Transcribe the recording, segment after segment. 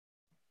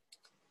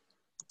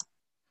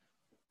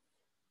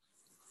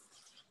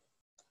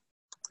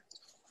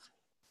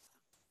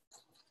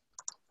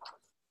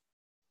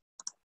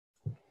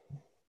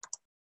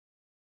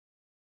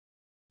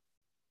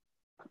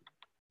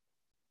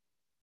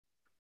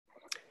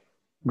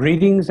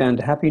Greetings and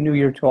Happy New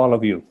Year to all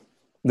of you.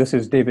 This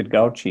is David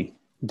Gauci.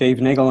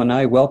 Dave Nagel and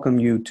I welcome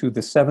you to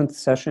the 7th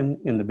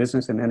session in the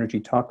Business and Energy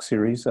Talk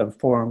series of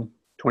Forum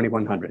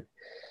 2100.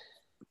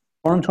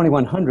 Forum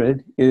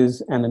 2100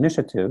 is an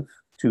initiative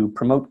to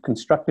promote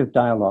constructive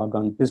dialogue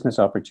on business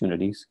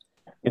opportunities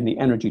in the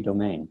energy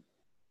domain.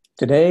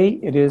 Today,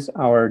 it is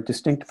our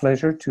distinct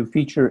pleasure to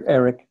feature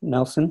Eric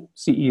Nelson,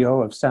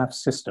 CEO of SAF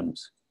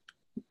Systems.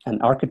 An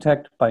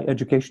architect by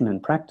education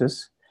and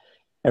practice,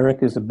 Eric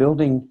is a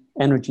building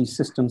energy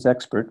systems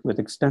expert with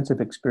extensive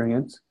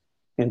experience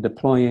in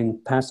deploying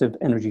passive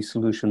energy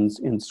solutions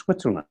in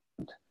Switzerland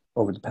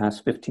over the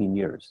past 15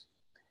 years.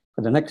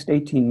 For the next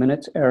 18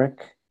 minutes,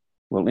 Eric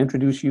will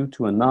introduce you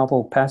to a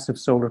novel passive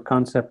solar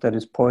concept that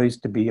is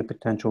poised to be a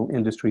potential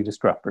industry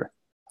disruptor.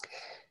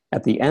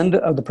 At the end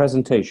of the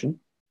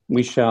presentation,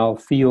 we shall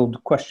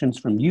field questions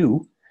from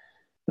you,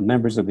 the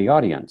members of the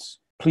audience.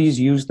 Please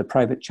use the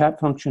private chat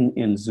function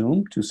in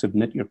Zoom to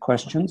submit your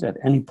questions at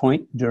any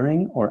point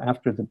during or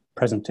after the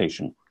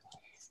presentation.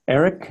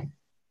 Eric,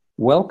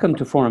 welcome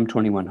to Forum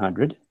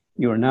 2100.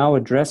 You are now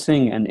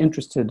addressing an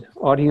interested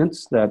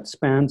audience that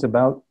spans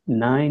about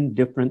 9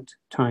 different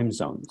time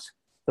zones.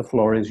 The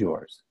floor is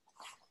yours.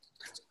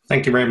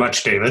 Thank you very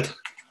much, David.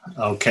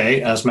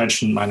 Okay, as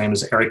mentioned, my name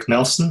is Eric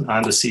Nelson.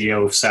 I'm the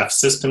CEO of SAF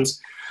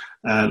Systems.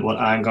 And what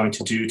I'm going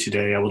to do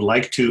today, I would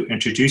like to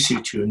introduce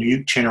you to a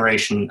new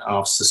generation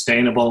of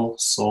sustainable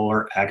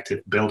solar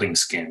active building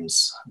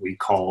skins we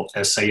call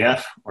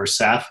SAF or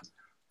SAF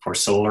for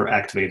solar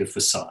activated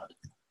facade.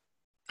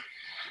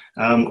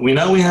 We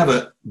know we have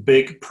a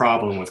big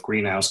problem with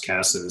greenhouse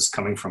gases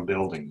coming from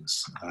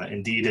buildings.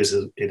 Indeed,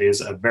 it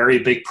is a very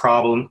big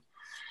problem.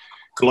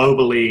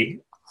 Globally,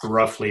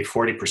 roughly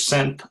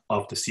 40%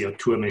 of the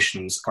CO2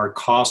 emissions are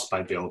caused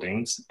by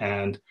buildings,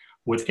 and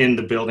within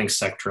the building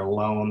sector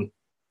alone,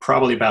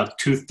 probably about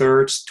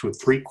 2/3 to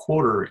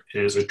 3/4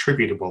 is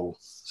attributable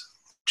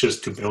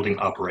just to building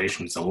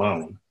operations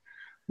alone,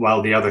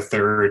 while the other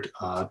third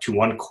to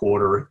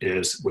 1/4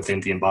 is within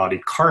the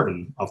embodied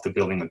carbon of the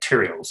building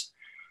materials.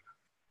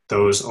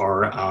 Those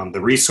are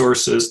the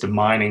resources, the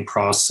mining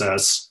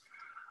process,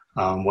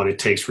 what it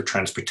takes for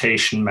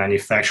transportation,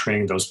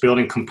 manufacturing, those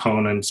building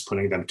components,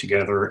 putting them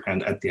together,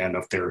 and at the end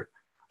of their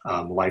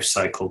life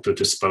cycle to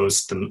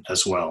dispose them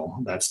as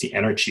well. That's the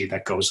energy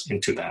that goes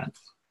into that.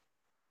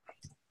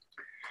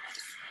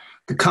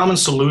 The common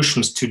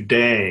solutions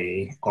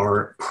today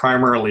are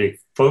primarily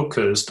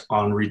focused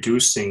on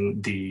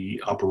reducing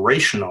the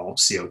operational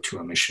CO2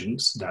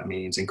 emissions. That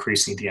means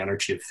increasing the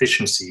energy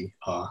efficiency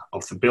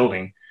of the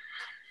building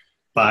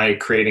by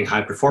creating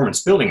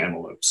high-performance building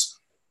envelopes.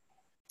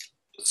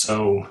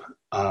 So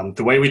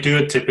the way we do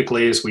it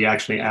typically is we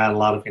actually add a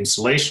lot of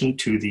insulation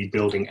to the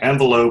building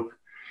envelope.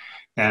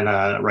 And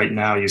right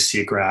now you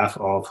see a graph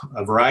of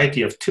a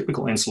variety of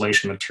typical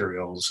insulation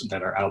materials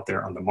that are out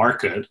there on the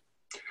market.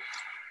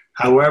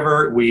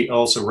 However, we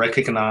also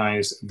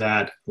recognize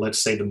that,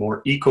 let's say, the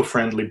more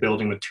eco-friendly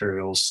building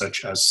materials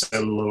such as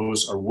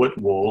cellulose or wood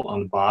wool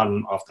on the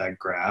bottom of that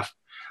graph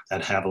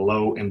that have a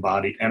low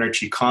embodied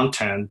energy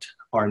content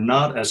are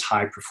not as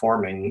high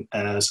performing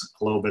as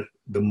a little bit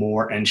the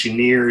more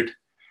engineered,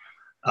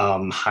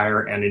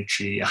 higher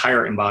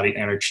embodied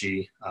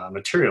energy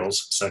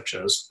materials such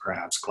as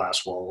perhaps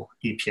glass wool,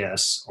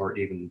 EPS, or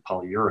even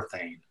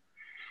polyurethane.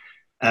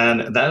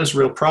 And that is a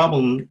real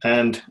problem.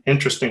 And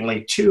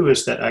interestingly, too,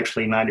 is that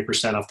actually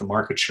 90% of the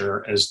market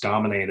share is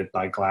dominated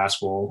by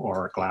glass wool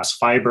or glass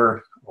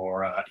fiber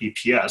or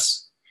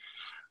EPS.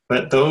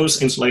 But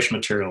those insulation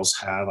materials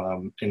have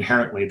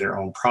inherently their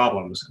own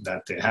problems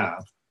that they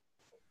have.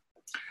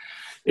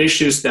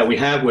 Issues that we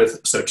have with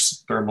such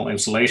thermal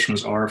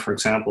insulations are, for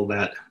example,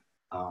 that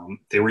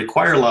they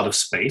require a lot of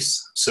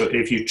space. So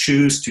if you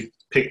choose to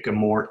pick a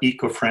more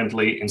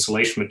eco-friendly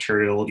insulation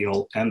material,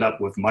 you'll end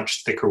up with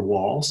much thicker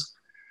walls.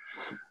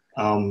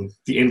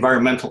 The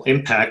environmental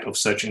impact of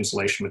such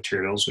insulation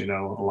materials, we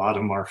know a lot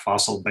of them are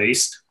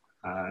fossil-based,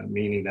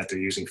 meaning that they're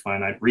using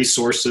finite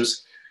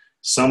resources.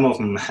 Some of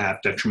them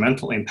have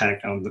detrimental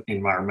impact on the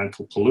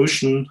environmental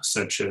pollution,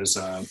 such as,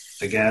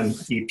 again,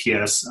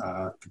 EPS,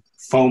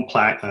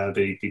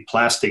 the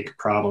plastic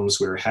problems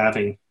we're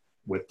having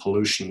with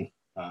pollution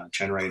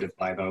generated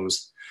by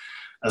those,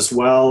 as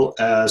well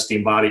as the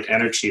embodied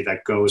energy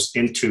that goes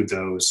into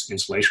those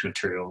insulation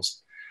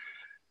materials.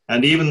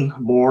 And even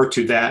more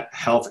to that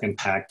health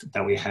impact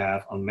that we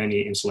have on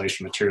many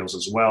insulation materials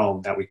as well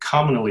that we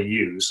commonly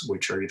use,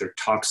 which are either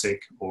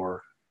toxic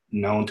or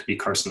known to be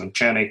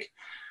carcinogenic,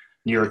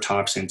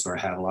 neurotoxins, or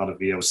have a lot of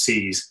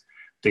VOCs.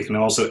 They can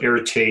also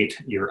irritate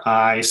your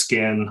eye,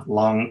 skin,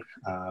 lung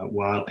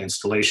while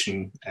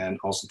installation, and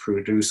also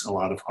produce a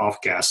lot of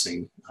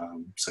off-gassing,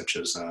 such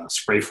as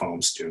spray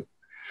foams do.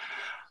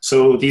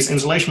 So these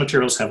insulation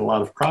materials have a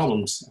lot of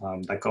problems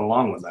that go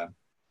along with them.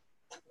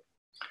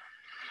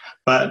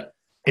 But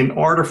in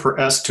order for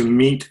us to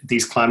meet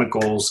these climate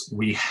goals,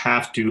 we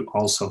have to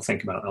also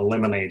think about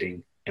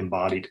eliminating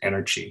embodied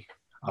energy.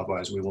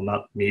 Otherwise, we will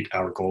not meet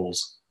our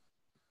goals.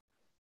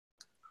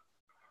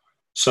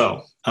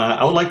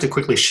 I would like to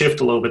quickly shift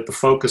a little bit the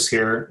focus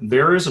here.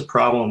 There is a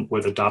problem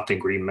with adopting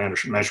green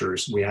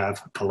measures. We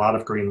have a lot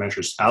of green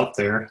measures out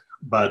there,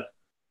 but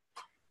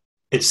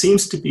it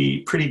seems to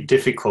be pretty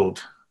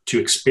difficult to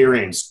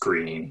experience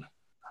green.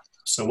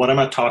 So what am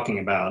I talking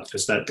about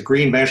is that the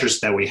green measures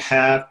that we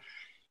have,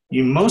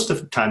 most of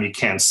the time you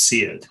can't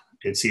see it.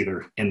 It's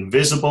either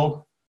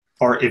invisible,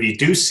 or if you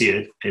do see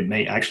it, it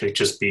may actually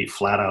just be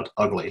flat out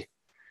ugly.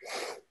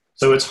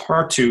 So it's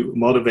hard to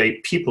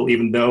motivate people,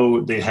 even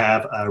though they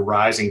have a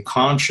rising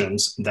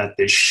conscience that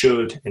they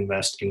should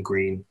invest in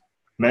green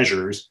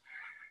measures.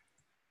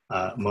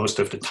 Most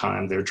of the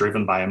time, they're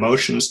driven by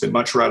emotions. They'd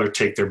much rather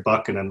take their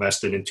buck and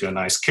invest it into a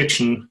nice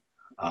kitchen,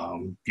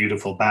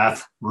 beautiful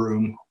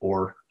bathroom,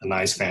 or a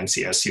nice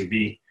fancy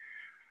SUV.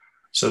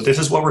 So this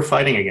is what we're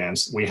fighting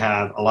against. We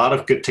have a lot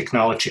of good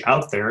technology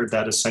out there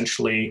that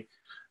essentially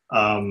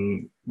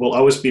will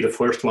always be the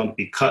first one to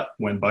be cut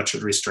when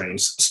budget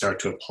restraints start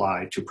to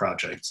apply to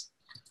projects.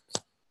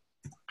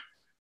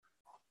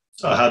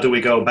 So how do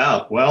we go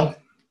about? Well,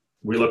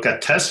 we look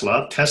at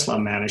Tesla. Tesla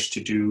managed to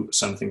do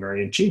something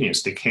very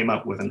ingenious. They came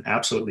up with an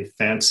absolutely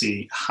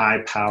fancy,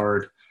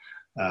 high-powered,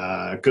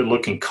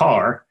 good-looking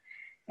car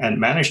and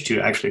managed to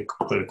actually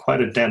put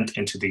quite a dent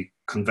into the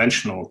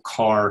conventional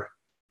car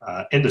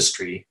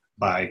industry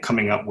by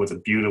coming up with a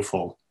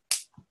beautiful,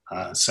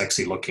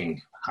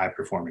 sexy-looking,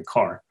 high-performing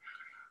car.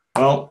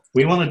 Well,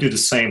 we want to do the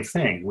same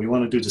thing. We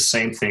want to do the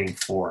same thing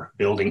for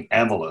building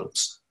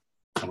envelopes,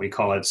 and we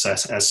call it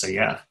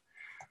SAF,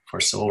 for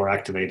solar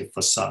activated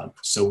facade.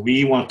 So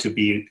we want to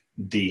be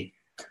the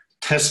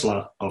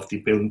Tesla of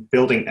the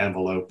building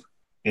envelope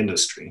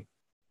industry.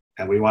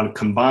 And we want to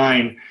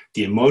combine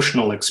the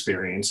emotional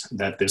experience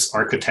that this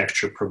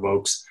architecture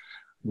provokes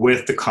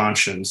with the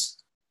conscience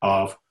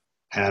of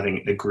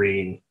having a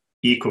green,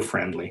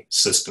 eco-friendly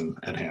system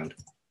at hand.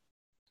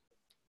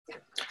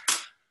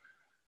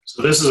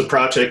 So this is a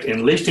project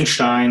in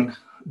Liechtenstein.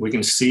 We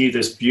can see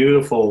this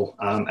beautiful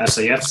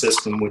SAF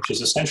system, which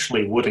is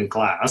essentially wood and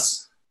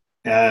glass.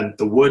 And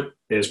the wood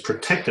is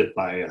protected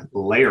by a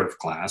layer of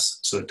glass,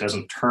 so it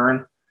doesn't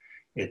turn,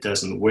 it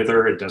doesn't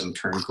wither, it doesn't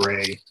turn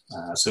gray.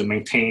 So it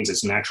maintains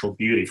its natural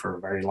beauty for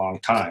a very long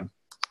time.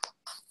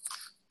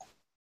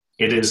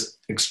 It is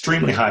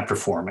extremely high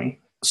performing.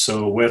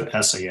 So with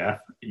SAF,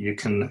 you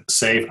can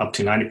save up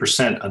to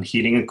 90% on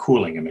heating and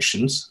cooling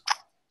emissions.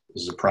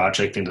 This is a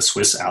project in the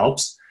Swiss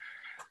Alps.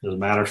 As a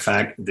matter of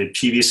fact, the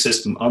PV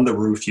system on the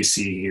roof you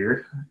see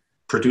here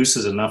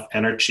produces enough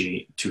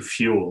energy to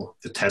fuel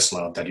the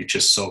Tesla that you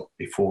just saw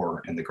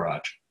before in the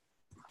garage.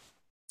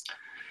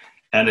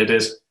 And it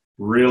is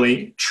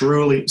really,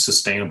 truly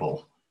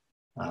sustainable.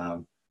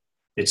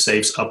 It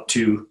saves up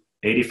to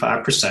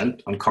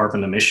 85% on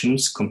carbon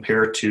emissions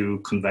compared to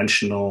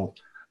conventional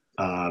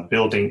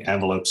building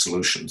envelope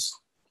solutions.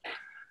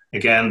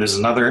 Again, there's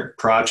another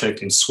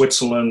project in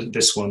Switzerland.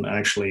 This one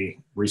actually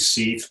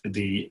received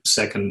the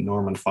second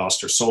Norman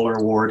Foster Solar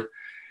Award,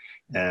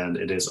 and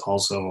it is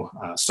also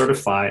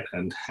certified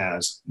and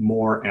has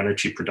more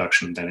energy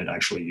production than it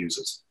actually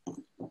uses.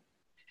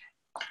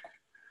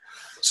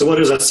 So what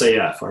is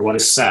SAF, or what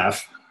is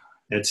SAF?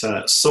 It's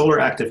a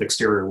solar active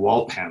exterior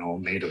wall panel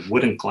made of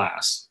wood and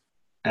glass.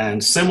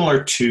 And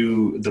similar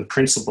to the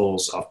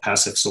principles of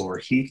passive solar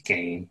heat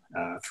gain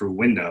through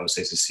windows,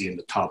 as you see in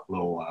the top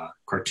little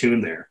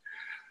cartoon there,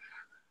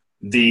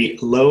 the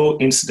low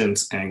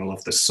incidence angle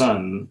of the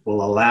sun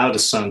will allow the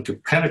sun to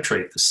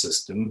penetrate the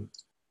system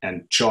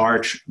and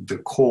charge the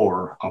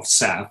core of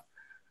SAF,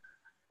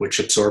 which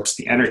absorbs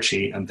the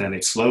energy, and then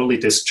it slowly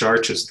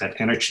discharges that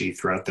energy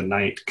throughout the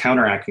night,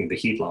 counteracting the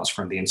heat loss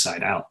from the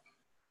inside out.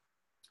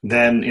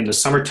 Then in the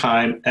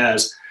summertime,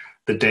 as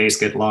the days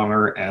get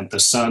longer and the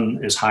sun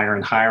is higher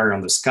and higher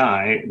on the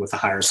sky with a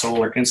higher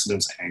solar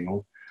incidence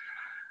angle,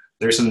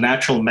 there's a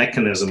natural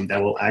mechanism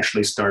that will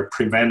actually start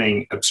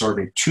preventing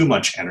absorbing too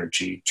much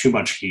energy, too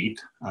much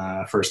heat,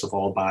 first of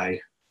all by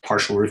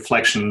partial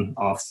reflection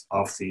of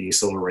the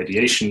solar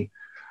radiation,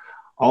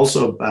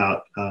 also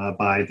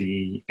by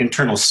the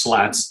internal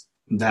slats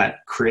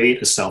that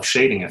create a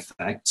self-shading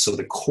effect. So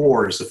the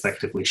core is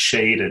effectively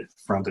shaded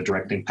from the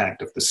direct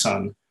impact of the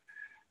sun.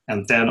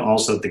 And then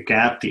also the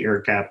gap, the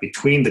air gap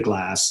between the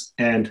glass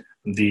and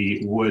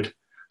the wood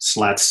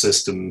slat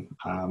system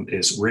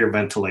is rear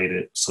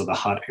ventilated so the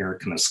hot air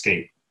can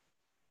escape.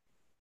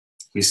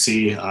 We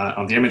see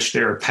on the image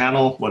there a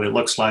panel, what it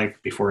looks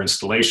like before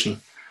installation.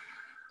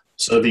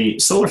 So the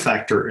solar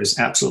factor is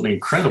absolutely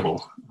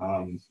incredible.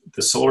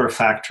 The solar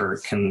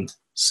factor can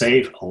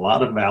save a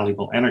lot of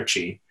valuable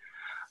energy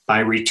by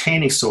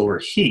retaining solar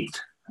heat.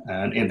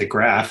 And in the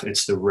graph,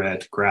 it's the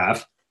red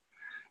graph,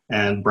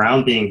 and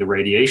brown being the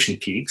radiation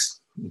peaks.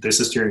 This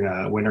is during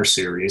a winter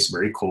series,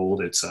 very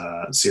cold. It's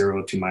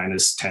 0 to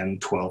minus 10,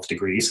 12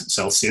 degrees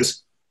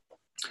Celsius.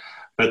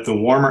 But the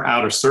warmer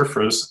outer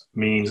surface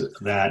means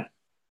that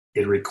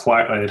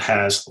it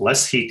has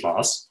less heat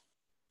loss,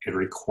 it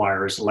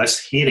requires less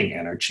heating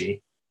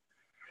energy,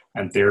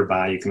 and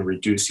thereby you can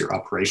reduce your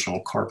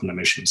operational carbon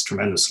emissions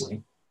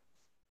tremendously.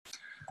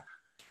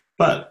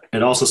 But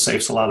it also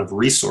saves a lot of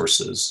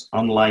resources.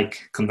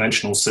 Unlike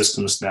conventional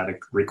systems that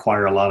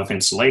require a lot of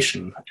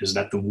insulation, is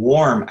that the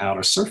warm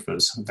outer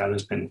surface that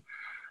has been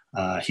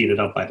heated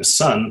up by the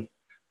sun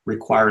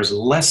requires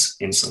less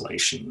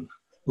insulation,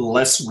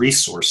 less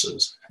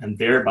resources, and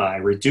thereby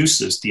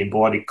reduces the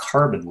embodied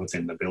carbon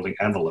within the building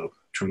envelope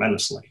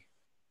tremendously.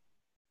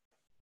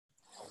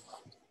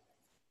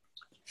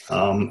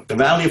 The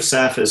value of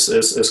SAF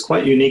is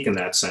quite unique in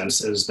that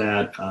sense, is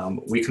that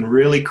we can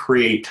really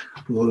create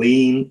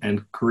lean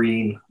and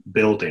green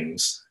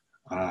buildings.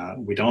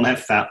 We don't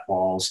have fat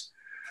walls,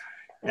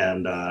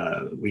 and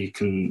we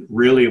can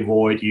really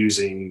avoid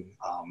using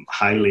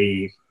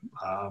highly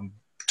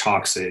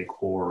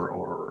toxic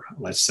or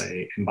let's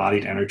say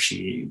embodied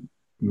energy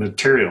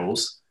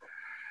materials.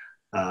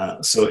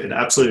 So it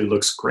absolutely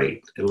looks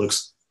great. It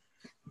looks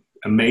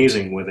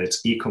amazing with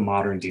its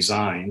eco-modern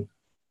design.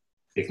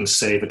 It can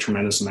save a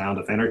tremendous amount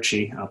of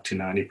energy, up to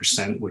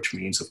 90%, which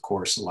means, of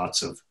course,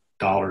 lots of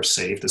dollars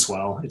saved as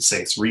well. It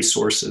saves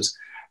resources,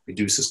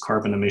 reduces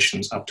carbon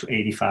emissions up to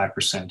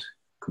 85%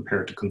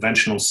 compared to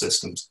conventional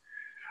systems.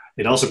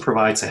 It also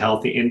provides a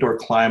healthy indoor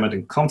climate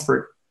and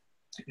comfort.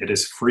 It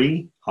is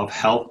free of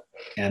health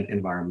and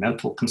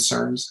environmental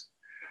concerns.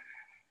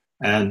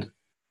 And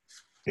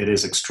it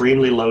is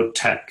extremely low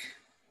tech,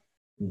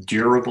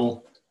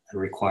 durable, and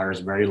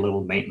requires very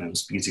little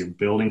maintenance because your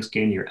building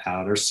skin, your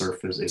outer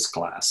surface is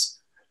glass.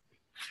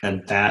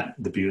 And that,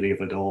 the beauty of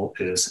it all,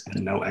 is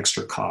at no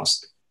extra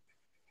cost.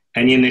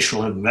 Any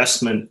initial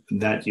investment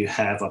that you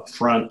have up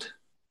front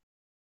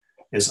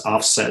is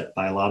offset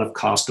by a lot of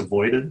cost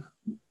avoided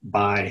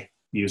by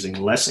using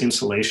less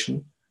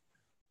insulation,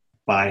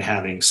 by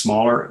having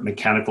smaller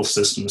mechanical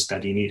systems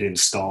that you need to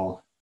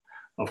install,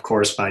 of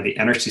course, by the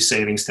energy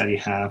savings that you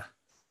have,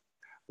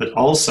 but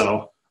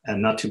also, and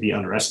not to be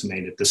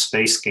underestimated, the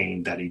space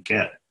gain that you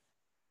get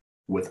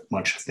with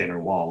much thinner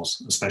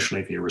walls, especially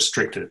if you're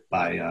restricted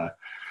by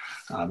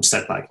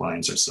setback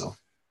lines or so.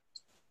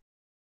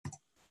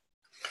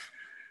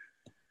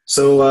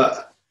 So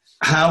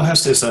how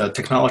has this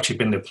technology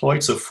been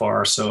deployed so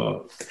far?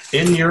 So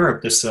in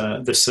Europe, this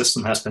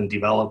system has been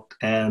developed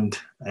and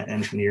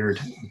engineered,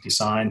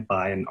 designed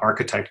by an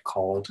architect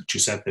called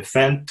Giuseppe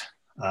Fent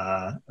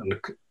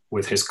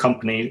with his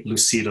company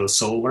Lucido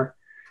Solar.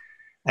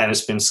 And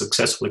it's been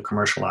successfully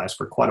commercialized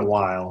for quite a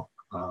while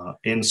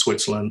in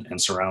Switzerland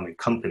and surrounding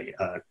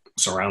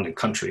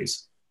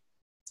countries.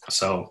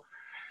 So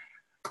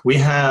we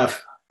have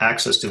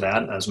access to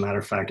that. As a matter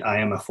of fact, I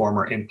am a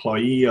former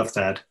employee of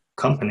that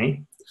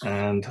company,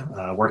 and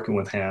working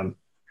with him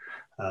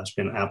has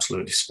been an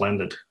absolutely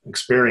splendid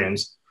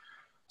experience.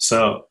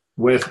 So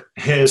with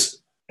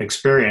his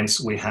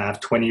experience, we have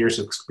 20 years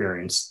of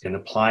experience in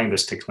applying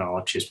this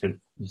technology. It's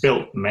been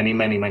built many,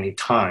 many, many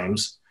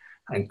times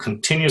and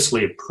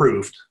continuously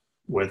improved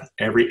with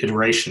every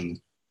iteration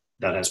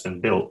that has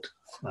been built.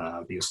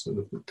 Because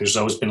there's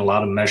always been a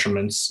lot of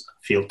measurements,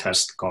 field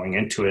tests going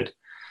into it,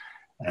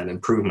 and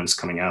improvements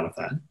coming out of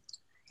that.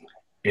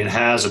 It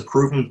has a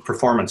proven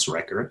performance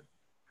record.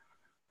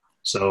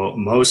 So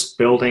most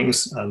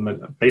buildings,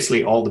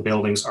 basically all the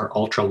buildings, are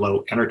ultra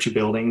low energy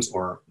buildings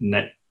or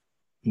net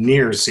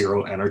near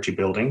zero energy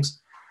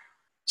buildings.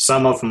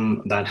 Some of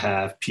them that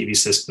have PV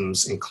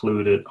systems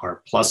included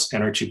are plus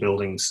energy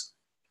buildings,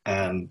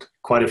 and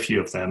quite a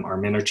few of them are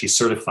Minergie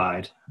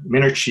certified.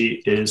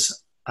 Minergie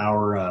is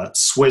our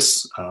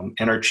Swiss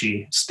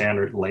energy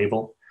standard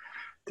label.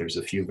 There's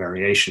a few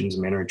variations: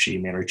 Minergie,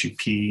 Minergie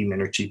P,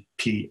 Minergie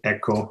P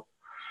Eco.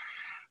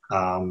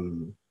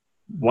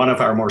 One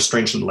of our more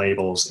stringent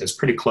labels is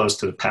pretty close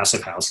to the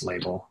Passive House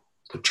label,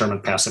 the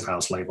German Passive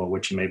House label,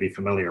 which you may be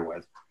familiar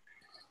with.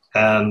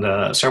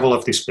 And several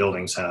of these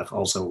buildings have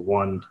also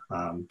won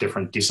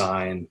different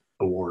design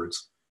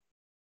awards.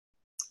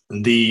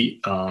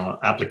 The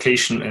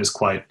application has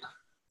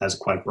a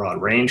quite broad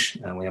range,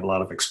 and we have a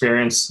lot of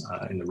experience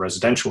in the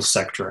residential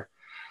sector,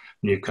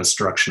 new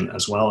construction,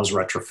 as well as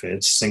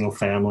retrofits, single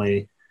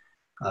family,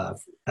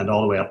 and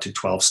all the way up to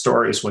 12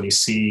 stories. What you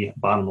see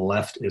bottom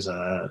left is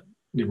a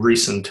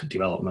recent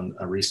development,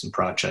 a recent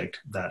project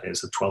that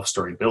is a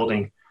 12-story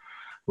building,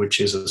 which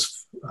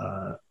is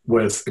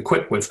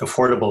equipped with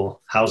affordable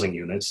housing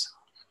units.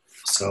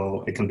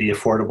 So it can be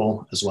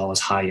affordable as well as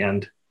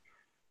high-end.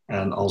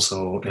 And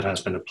also it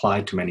has been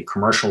applied to many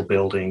commercial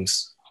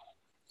buildings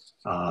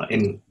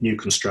in new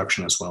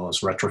construction as well as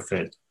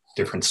retrofit,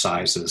 different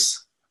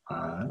sizes.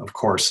 Of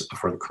course,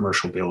 for the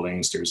commercial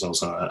buildings, there's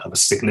also a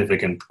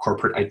significant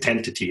corporate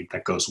identity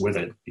that goes with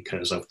it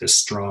because of this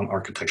strong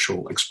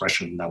architectural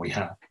expression that we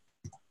have.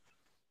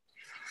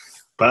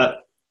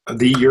 But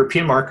the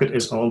European market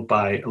is owned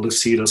by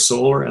Lucido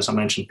Solar, as I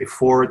mentioned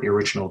before, the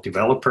original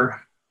developer.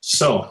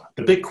 So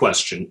the big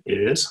question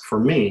is, for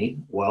me,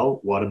 well,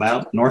 what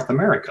about North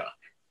America?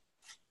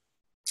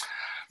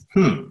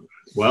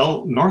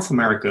 Well, North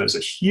America is a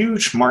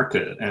huge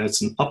market, and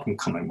it's an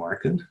up-and-coming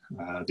market.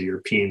 The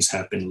Europeans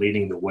have been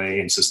leading the way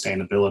in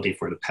sustainability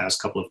for the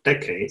past couple of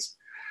decades.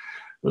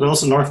 But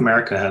also North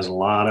America has a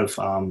lot of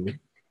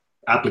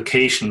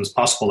applications,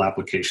 possible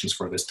applications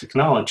for this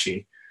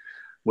technology.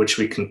 which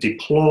we can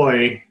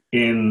deploy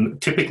in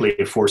typically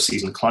a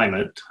 4-season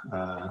climate.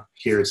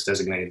 Here it's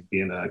designated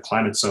being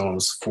climate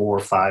zones 4,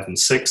 5, and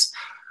 6.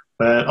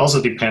 But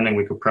also depending,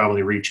 we could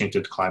probably reach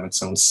into climate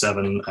zone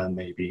 7 and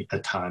maybe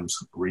at times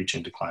reach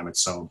into climate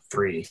zone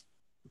 3.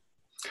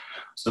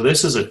 So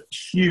this is a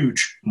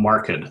huge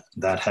market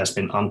that has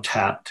been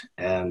untapped,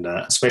 and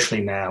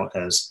especially now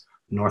as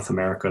North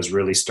America is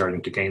really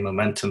starting to gain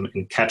momentum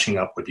in catching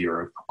up with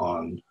Europe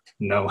on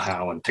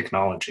know-how and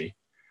technology.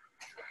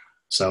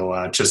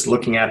 So just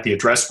looking at the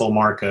addressable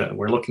market,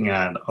 we're looking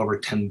at over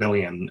 10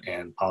 billion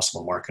in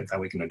possible market that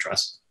we can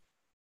address.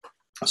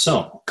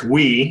 So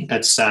we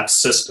at SAF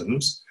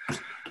Systems,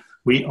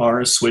 we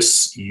are a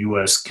Swiss,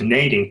 US,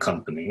 Canadian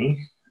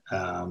company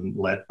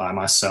led by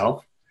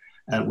myself,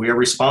 and we are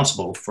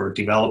responsible for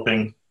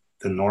developing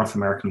the North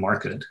American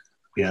market.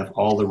 We have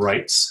all the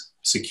rights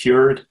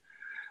secured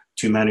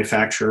to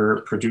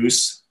manufacture,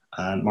 produce,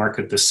 and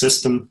market the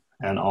system,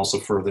 and also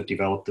further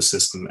develop the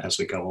system as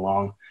we go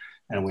along.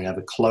 And we have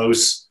a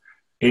close,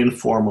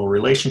 informal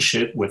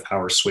relationship with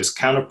our Swiss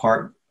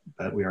counterpart,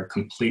 but we are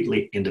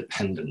completely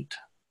independent.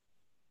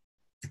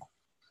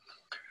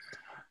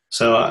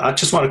 So I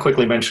just want to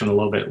quickly mention a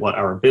little bit what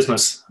our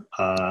business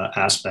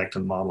aspect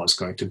and model is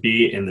going to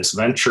be in this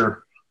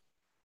venture,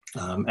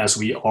 as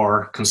we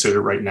are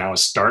considered right now a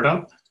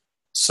startup.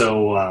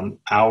 So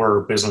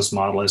our business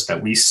model is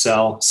that we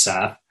sell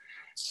SAF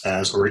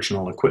as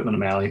original equipment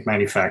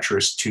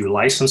manufacturers to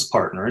licensed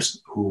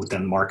partners who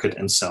then market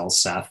and sell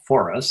SAF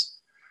for us.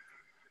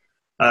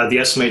 The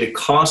estimated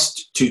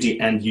cost to the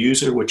end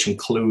user, which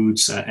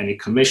includes any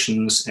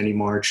commissions, any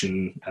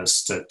margin,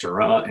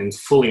 etc., and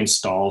fully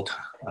installed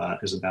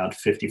is about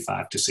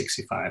 $55 to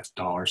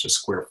 $65 a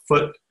square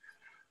foot.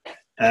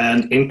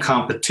 And in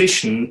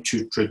competition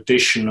to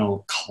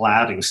traditional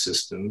cladding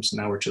systems,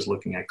 now we're just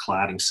looking at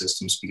cladding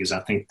systems because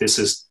I think this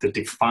is the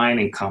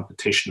defining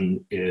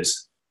competition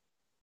is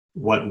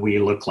what we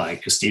look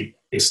like, is the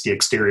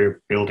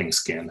exterior building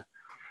skin.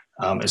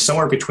 It's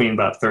somewhere between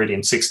about $30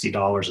 and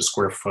 $60 a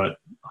square foot,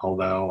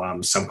 although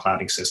some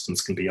cladding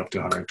systems can be up to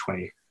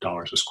 $120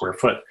 a square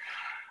foot.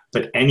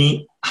 But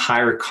any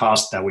higher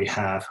cost that we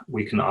have,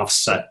 we can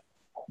offset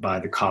by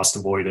the cost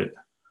avoided,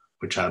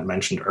 which I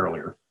mentioned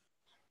earlier.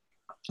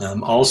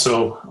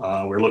 Also,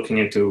 we're looking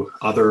into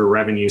other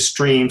revenue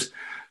streams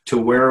to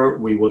where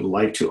we would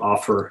like to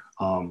offer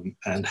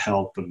and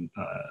help and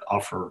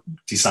offer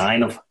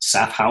design of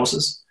SAF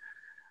houses.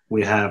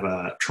 We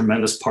have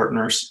tremendous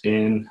partners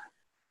in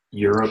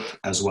Europe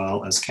as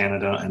well as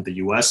Canada and the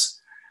US,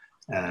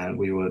 and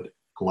we would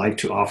like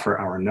to offer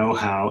our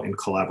know-how in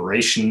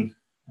collaboration,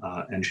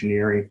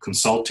 engineering,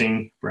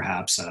 consulting,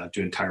 perhaps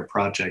do entire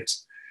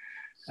projects,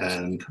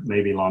 and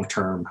maybe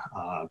long-term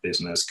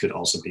business could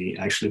also be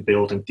actually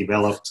build and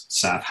develop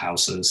SAF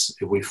houses.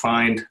 If we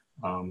find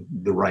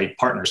the right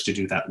partners to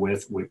do that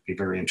with, we'd be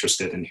very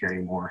interested in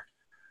hearing more.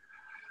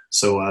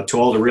 So to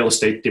all the real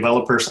estate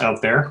developers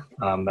out there,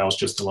 that was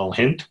just a little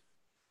hint.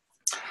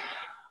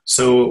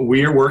 So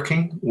we are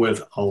working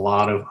with a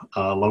lot of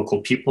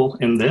local people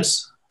in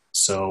this.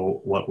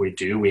 So what we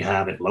do, we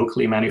have it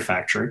locally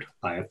manufactured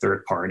by a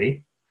third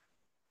party,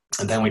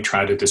 and then we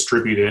try to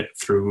distribute it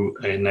through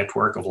a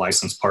network of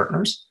licensed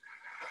partners.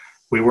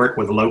 We work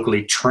with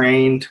locally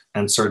trained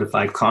and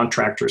certified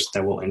contractors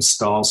that will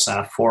install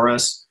SAF for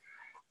us.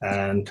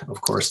 And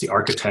of course, the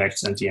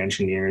architects and the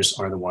engineers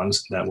are the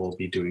ones that will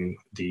be doing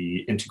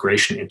the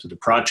integration into the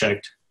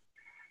project.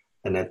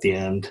 And at the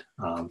end,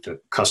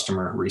 the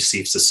customer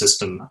receives a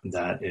system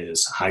that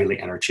is highly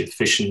energy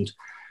efficient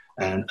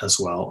and as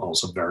well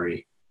also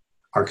very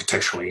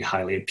architecturally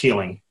highly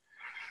appealing.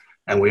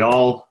 And we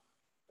all,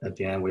 at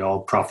the end, we all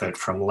profit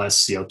from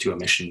less CO2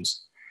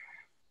 emissions.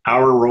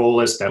 Our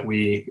role is that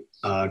we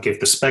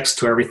give the specs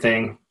to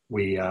everything.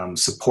 We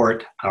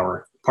support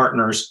our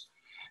partners.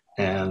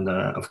 And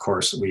of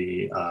course,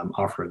 we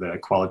offer the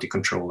quality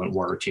control and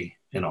warranty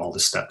in all the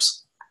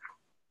steps.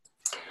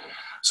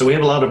 So we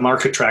have a lot of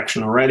market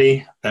traction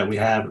already, that we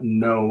have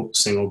no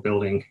single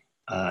building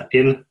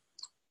in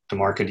the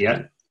market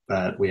yet,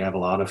 but we have a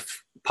lot of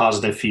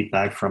positive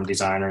feedback from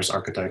designers,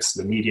 architects,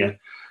 the media.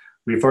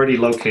 We've already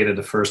located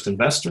the first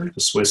investor, the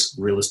Swiss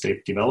real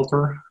estate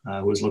developer,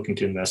 who is looking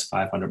to invest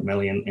 500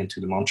 million into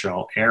the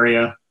Montreal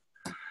area.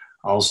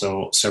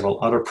 Also,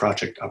 several other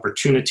project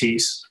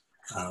opportunities.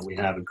 We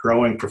have a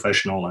growing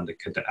professional and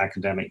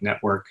academic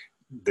network.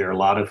 There are a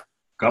lot of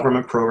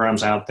government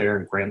programs out there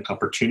and grant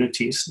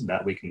opportunities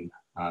that we can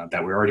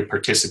that we're already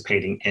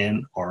participating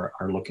in or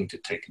are looking to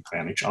take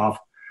advantage of.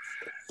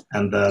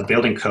 And the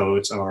building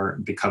codes are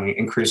becoming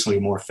increasingly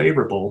more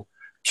favorable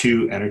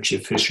to energy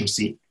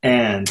efficiency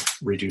and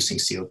reducing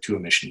CO2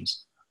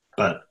 emissions.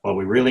 But what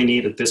we really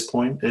need at this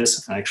point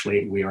is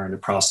actually we are in the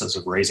process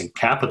of raising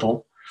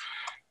capital.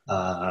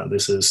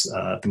 This is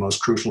the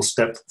most crucial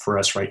step for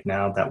us right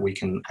now, that we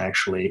can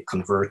actually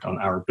convert on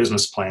our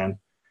business plan,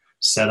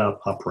 set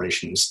up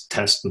operations,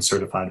 test and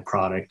certify the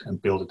product,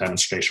 and build a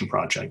demonstration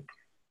project.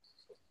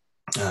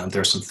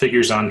 There's some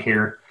figures on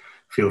here.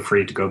 Feel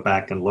free to go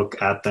back and look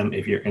at them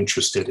if you're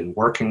interested in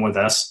working with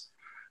us.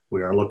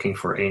 We are looking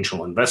for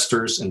angel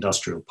investors,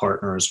 industrial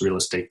partners, real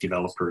estate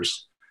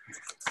developers.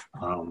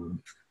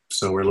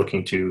 So we're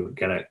looking to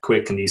get a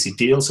quick and easy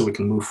deal so we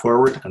can move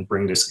forward and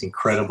bring this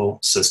incredible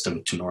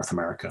system to North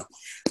America.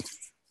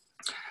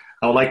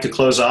 I would like to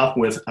close off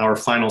with our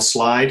final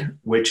slide,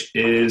 which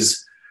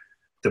is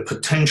the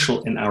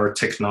potential in our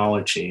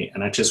technology.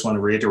 And I just want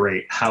to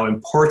reiterate how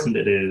important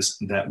it is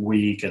that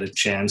we get a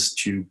chance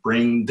to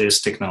bring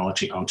this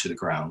technology onto the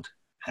ground.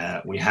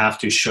 We have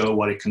to show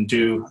what it can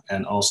do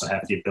and also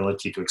have the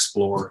ability to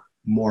explore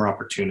more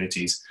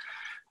opportunities.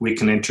 We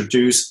can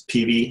introduce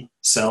PV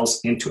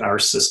cells into our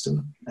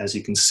system. As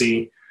you can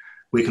see,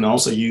 we can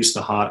also use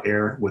the hot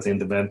air within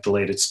the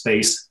ventilated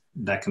space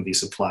that can be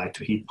supplied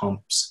to heat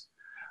pumps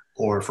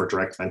or for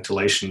direct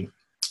ventilation.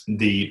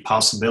 The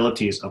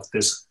possibilities of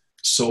this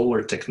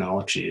solar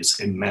technology is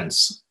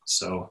immense.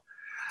 So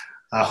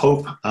I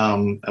hope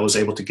I was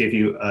able to give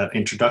you an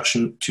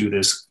introduction to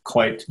this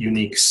quite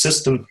unique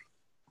system.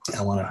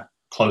 I want to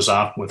close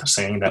off with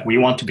saying that we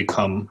want to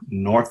become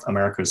North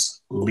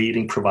America's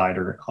leading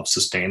provider of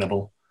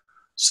sustainable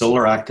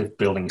solar active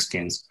building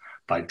skins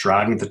by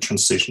driving the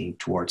transition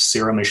towards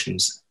zero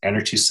emissions,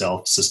 energy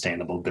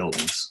self-sustainable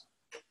buildings.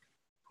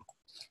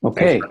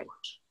 Okay.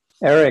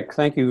 Eric,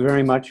 thank you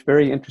very much.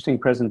 Very interesting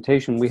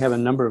presentation. We have a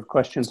number of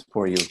questions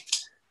for you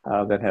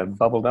that have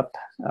bubbled up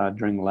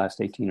during the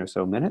last 18 or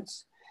so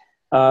minutes.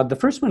 The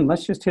first one,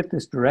 let's just hit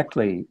this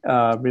directly,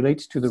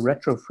 relates to the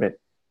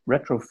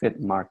retrofit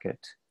market.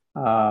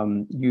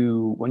 When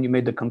you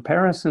made the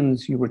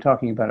comparisons, you were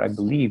talking about, I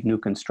believe, new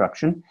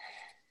construction,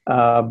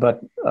 but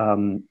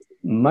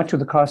much of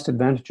the cost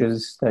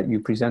advantages that you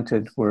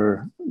presented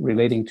were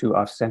relating to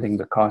offsetting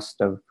the cost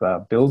of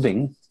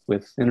building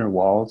with thinner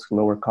walls,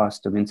 lower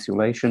cost of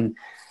insulation,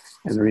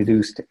 and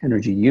reduced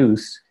energy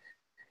use.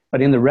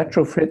 But in the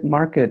retrofit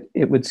market,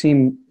 it would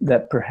seem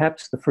that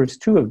perhaps the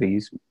first two of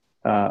these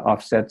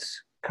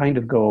offsets kind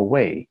of go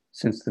away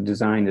since the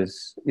design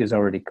is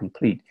already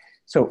complete.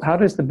 So how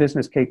does the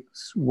business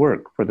case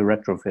work for the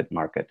retrofit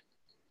market?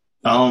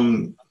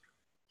 I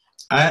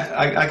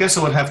guess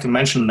I would have to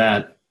mention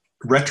that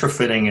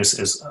retrofitting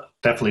is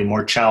definitely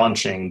more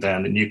challenging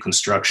than new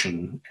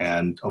construction.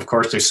 And of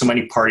course, there's so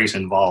many parties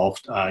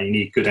involved. You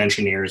need good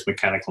engineers,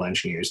 mechanical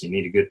engineers, you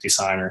need a good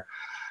designer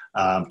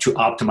to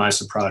optimize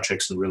the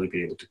projects and really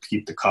be able to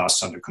keep the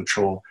costs under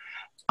control.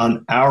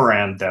 On our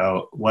end,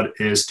 though, what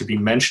is to be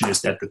mentioned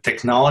is that the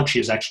technology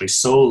is actually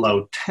so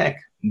low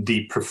tech,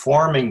 the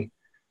performing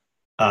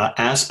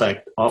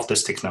aspect of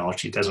this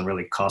technology doesn't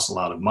really cost a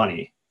lot of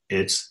money.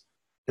 It's,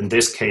 in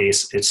this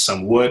case, it's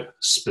some wood,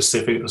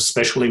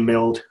 specially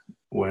milled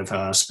with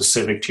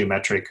specific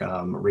geometric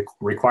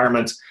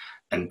requirements,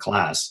 and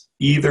glass.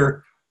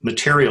 Either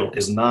material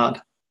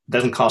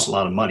doesn't cost a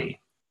lot of money.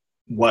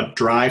 What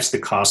drives the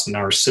cost in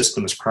our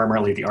system is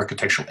primarily the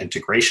architectural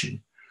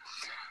integration.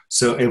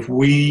 So if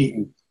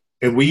we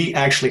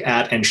actually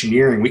add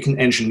engineering, we can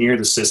engineer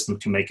the system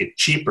to make it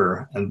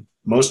cheaper, and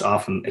most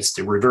often it's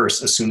the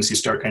reverse. As soon as you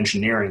start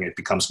engineering, it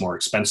becomes more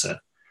expensive.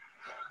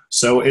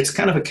 So it's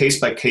kind of a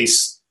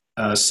case-by-case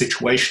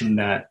situation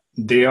that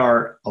there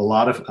are a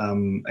lot of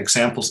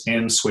examples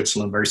in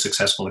Switzerland, very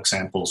successful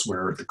examples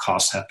where the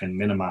costs have been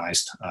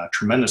minimized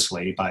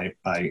tremendously by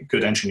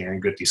good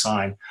engineering, good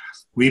design.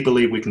 We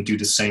believe we can do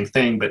the same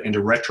thing, but in the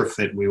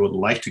retrofit, we would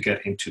like to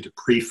get into the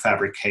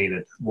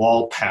prefabricated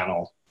wall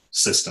panel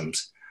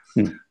systems.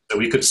 So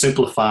we could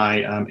simplify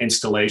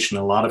installation,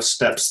 a lot of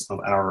steps of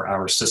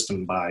our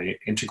system by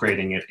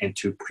integrating it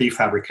into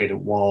prefabricated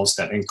walls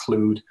that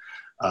include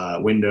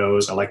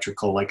windows,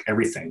 electrical, like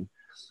everything.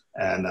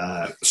 And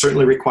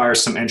certainly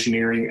requires some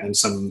engineering and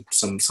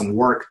some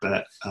work,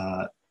 but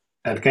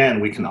again,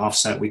 we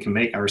can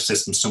make our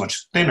system so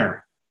much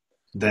thinner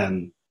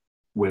than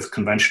with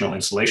conventional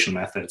insulation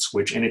methods,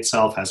 which in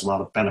itself has a lot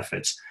of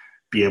benefits.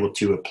 Be able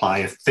to apply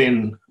a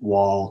thin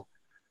wall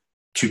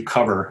to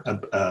cover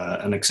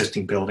an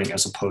existing building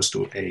as opposed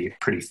to a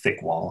pretty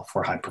thick wall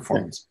for high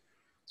performance.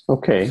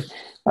 Okay.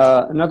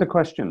 Another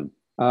question.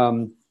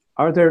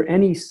 Are there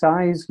any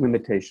size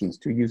limitations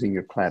to using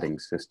your cladding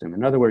system?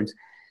 In other words,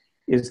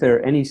 is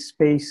there any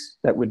space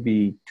that would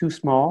be too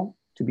small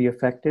to be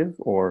effective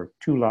or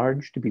too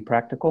large to be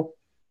practical?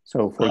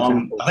 So, for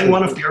example, I think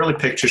one of the early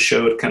pictures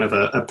showed kind of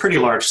a pretty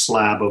large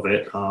slab of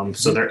it.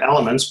 So they're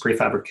elements,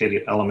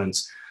 prefabricated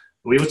elements.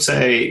 We would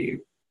say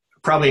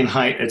probably in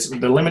height,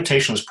 the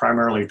limitation is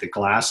primarily the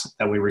glass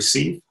that we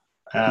receive.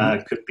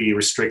 Could be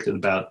restricted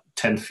about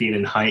 10 feet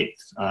in height,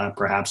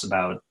 perhaps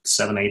about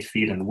 7-8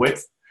 feet in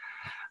width.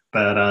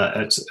 But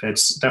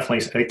it's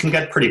definitely, it can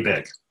get pretty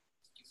big.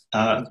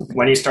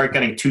 When you start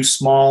getting too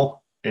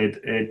small,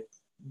 it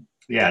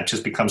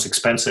just becomes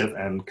expensive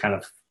and kind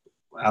of,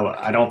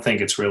 I don't think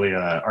it's really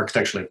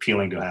architecturally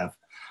appealing to have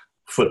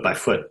foot by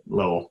foot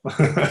low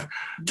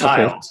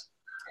tiles.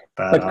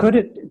 Okay. But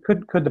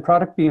could the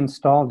product be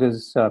installed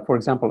as, for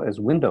example, as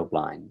window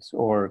blinds,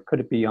 or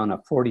could it be on a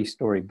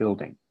 40-story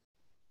building?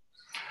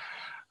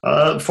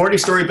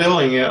 40-story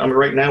building,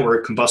 right now we're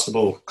a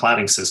combustible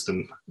cladding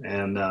system,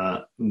 and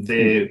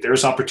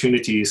there's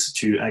opportunities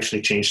to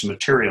actually change the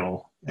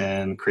material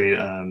and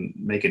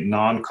make it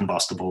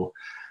non-combustible.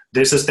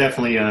 This is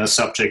definitely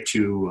subject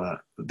to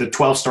the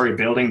 12-story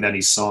building that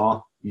he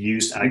saw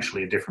used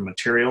actually a different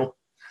material.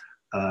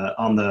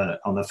 On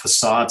the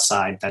facade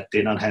side, that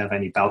did not have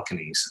any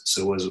balconies.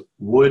 So it was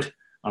wood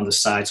on the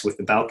sides with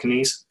the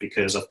balconies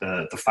because of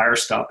the fire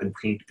stop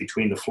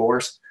between the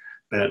floors.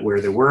 But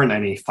where there weren't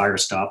any fire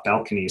stop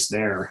balconies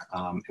there,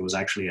 it was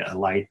actually a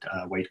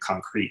lightweight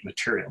concrete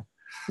material.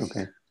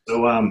 Okay.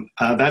 So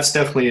that's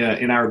definitely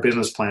in our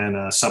business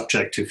plan,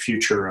 subject to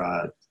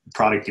future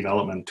product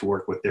development to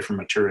work with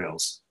different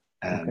materials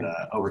and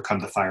overcome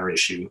the fire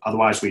issue.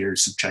 Otherwise, we are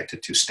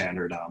subjected to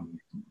standard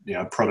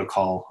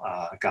protocol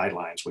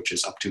guidelines, which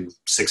is up to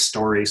 6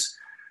 stories,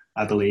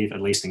 I believe, at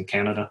least in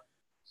Canada.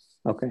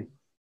 Okay.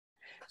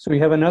 So we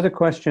have another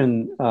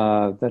question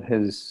that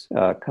has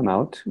come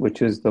out,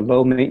 which is the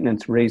low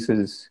maintenance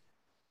raises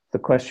the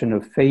question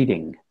of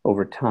fading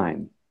over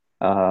time.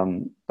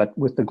 But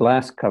with the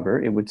glass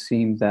cover, it would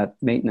seem that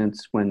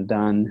maintenance, when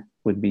done,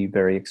 would be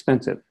very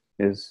expensive.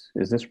 Is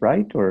this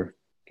right? Or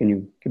can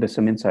you give us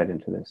some insight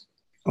into this?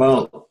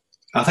 Well,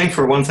 I think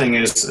for one thing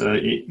is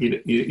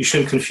you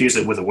shouldn't confuse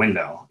it with a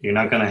window. You're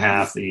not going to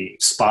have the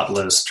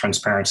spotless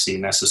transparency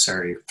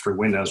necessary through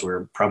windows.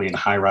 Where probably in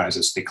high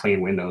rises, they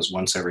clean windows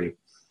once every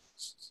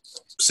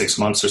 6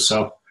 months or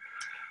so.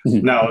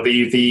 Mm-hmm. No,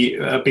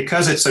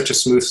 because it's such a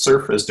smooth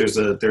surface,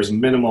 there's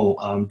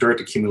minimal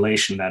dirt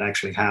accumulation that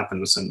actually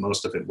happens, and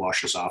most of it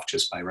washes off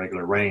just by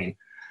regular rain.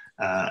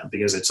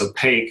 Because it's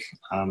opaque,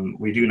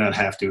 we do not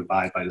have to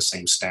abide by the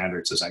same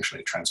standards as actually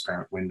a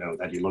transparent window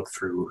that you look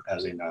through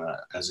as in an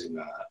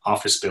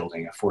office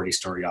building, a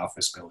 40-story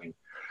office building.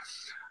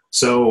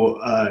 So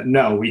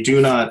no, we do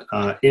not.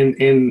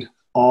 In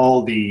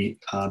all the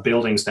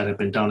buildings that have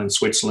been done in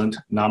Switzerland,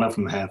 none of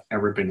them have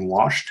ever been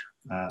washed.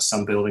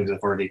 Some buildings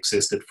have already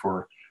existed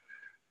for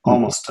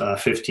almost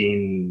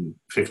 15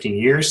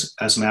 years.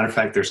 As a matter of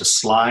fact, there's a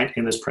slide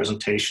in this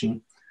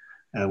presentation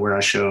where I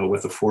show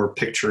with the 4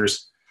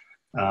 pictures.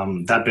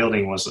 That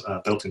building was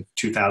built in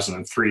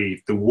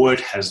 2003. The wood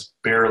has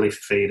barely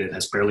faded,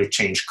 has barely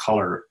changed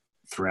color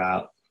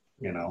throughout,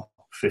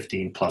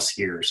 15 plus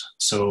years.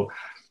 So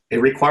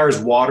it requires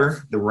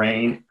water, the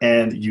rain,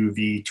 and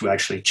UV to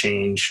actually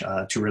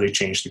really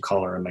change the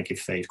color and make it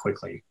fade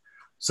quickly.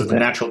 So the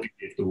natural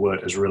beauty of the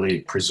wood is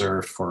really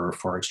preserved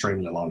for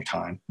extremely long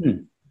time.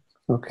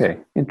 Okay,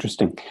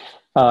 interesting.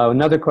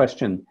 Another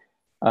question.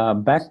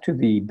 Back to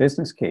the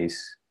business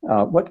case.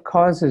 What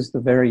causes the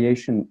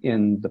variation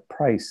in the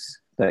price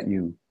that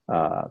you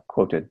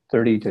quoted,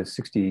 $30 to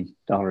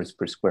 $60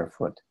 per square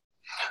foot?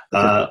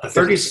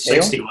 30 to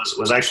 60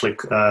 was actually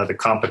the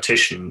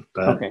competition,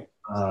 but okay.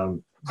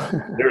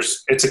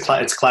 it's a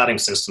cladding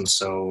system,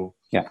 so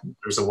yeah,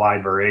 there's a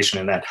wide variation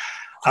in that.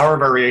 Our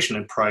variation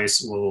in price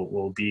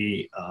will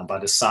be by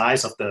the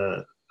size of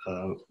the,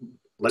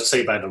 let's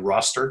say by the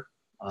roster.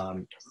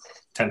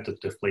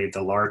 Tentatively,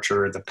 the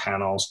larger the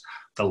panels,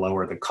 the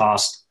lower the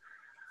cost.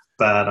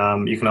 But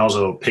you can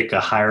also pick a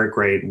higher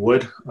grade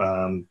wood.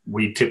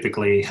 We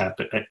typically have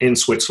in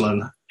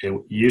Switzerland, it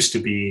used to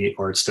be,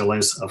 or it still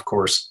is, of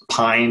course,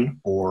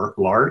 pine or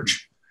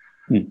large.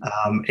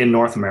 In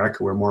North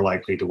America, we're more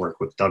likely to work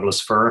with Douglas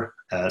fir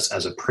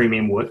as a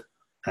premium wood.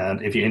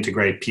 And if you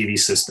integrate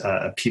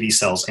PV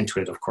cells into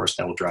it, of course,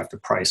 that will drive the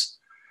price.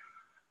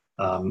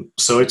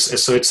 So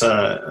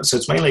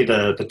it's mainly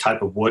the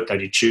type of wood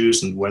that you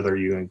choose and whether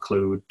you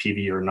include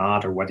PV or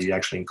not, or whether you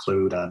actually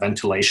include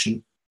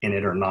ventilation in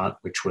it or not,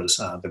 which was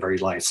the very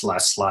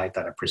last slide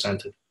that I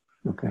presented.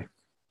 Okay.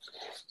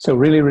 So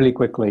really, really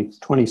quickly,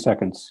 20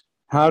 seconds.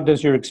 How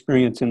does your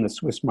experience in the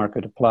Swiss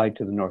market apply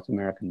to the North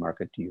American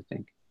market, do you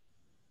think?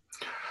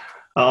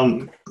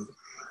 I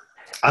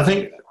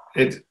think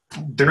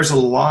there's a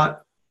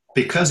lot,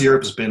 because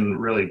Europe has been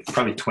really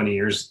probably 20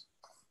 years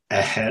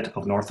ahead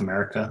of North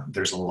America.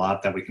 There's a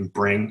lot that we can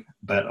bring,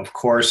 but of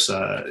course,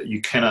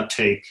 you cannot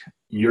take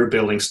your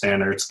building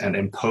standards and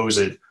impose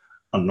it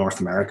on North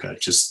America.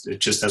 It just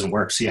doesn't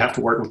work. So you have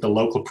to work with the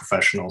local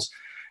professionals.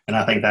 And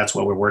I think that's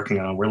what we're working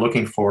on. We're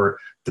looking for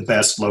the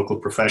best local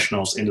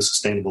professionals in the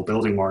sustainable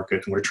building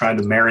market. And we're trying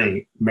to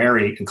marry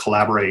and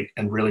collaborate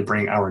and really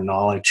bring our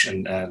knowledge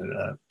and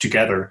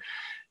together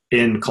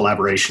in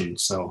collaboration.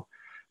 So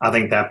I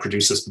think that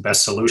produces the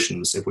best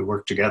solutions if we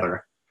work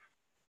together.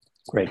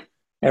 Great.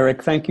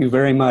 Eric, thank you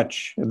very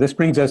much. This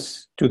brings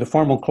us to the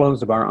formal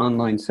close of our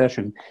online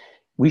session.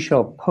 We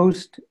shall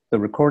post the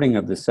recording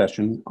of this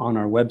session on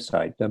our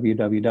website,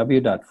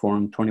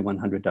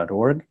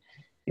 www.forum2100.org,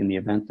 in the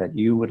event that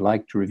you would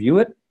like to review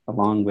it,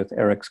 along with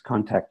Eric's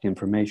contact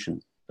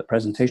information. The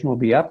presentation will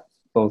be up,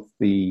 both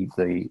the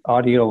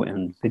audio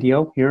and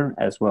video here,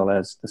 as well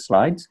as the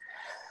slides.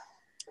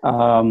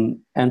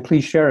 And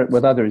please share it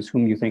with others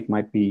whom you think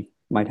might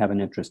have an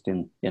interest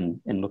in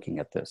looking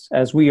at this.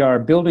 As we are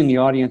building the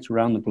audience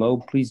around the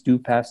globe, please do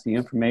pass the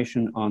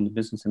information on the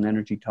Business and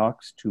Energy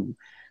Talks to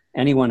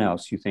anyone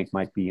else you think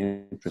might be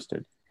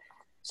interested.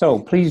 So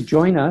please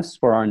join us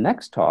for our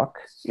next talk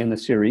in the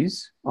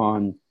series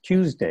on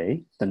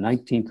Tuesday, the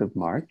 19th of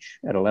March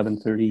at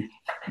 11:30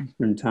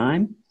 Eastern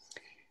Time.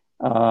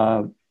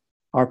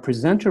 Our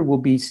presenter will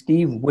be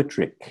Steve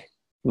Wittrick,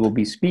 who will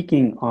be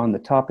speaking on the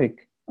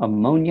topic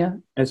ammonia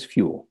as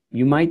fuel.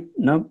 You might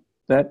note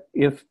that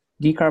if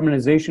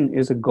decarbonization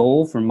is a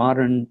goal for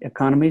modern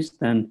economies,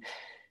 then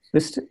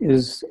this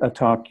is a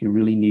talk you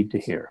really need to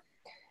hear.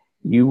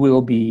 You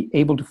will be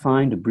able to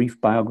find a brief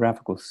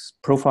biographical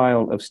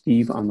profile of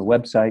Steve on the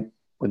website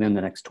within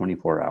the next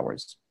 24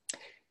 hours.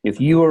 If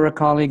you or a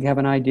colleague have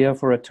an idea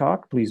for a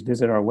talk, please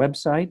visit our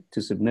website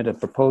to submit a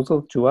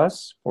proposal to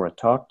us for a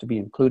talk to be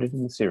included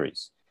in the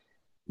series.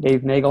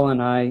 Dave Nagel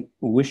and I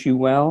wish you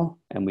well,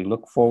 and we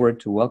look forward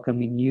to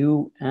welcoming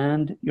you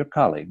and your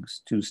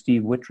colleagues to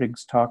Steve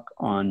Wittrick's talk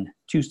on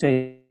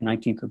Tuesday,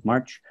 19th of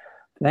March.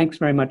 Thanks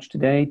very much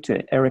today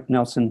to Eric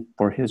Nelson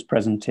for his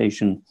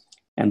presentation,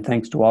 and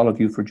thanks to all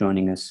of you for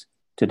joining us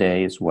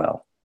today as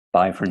well.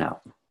 Bye for now.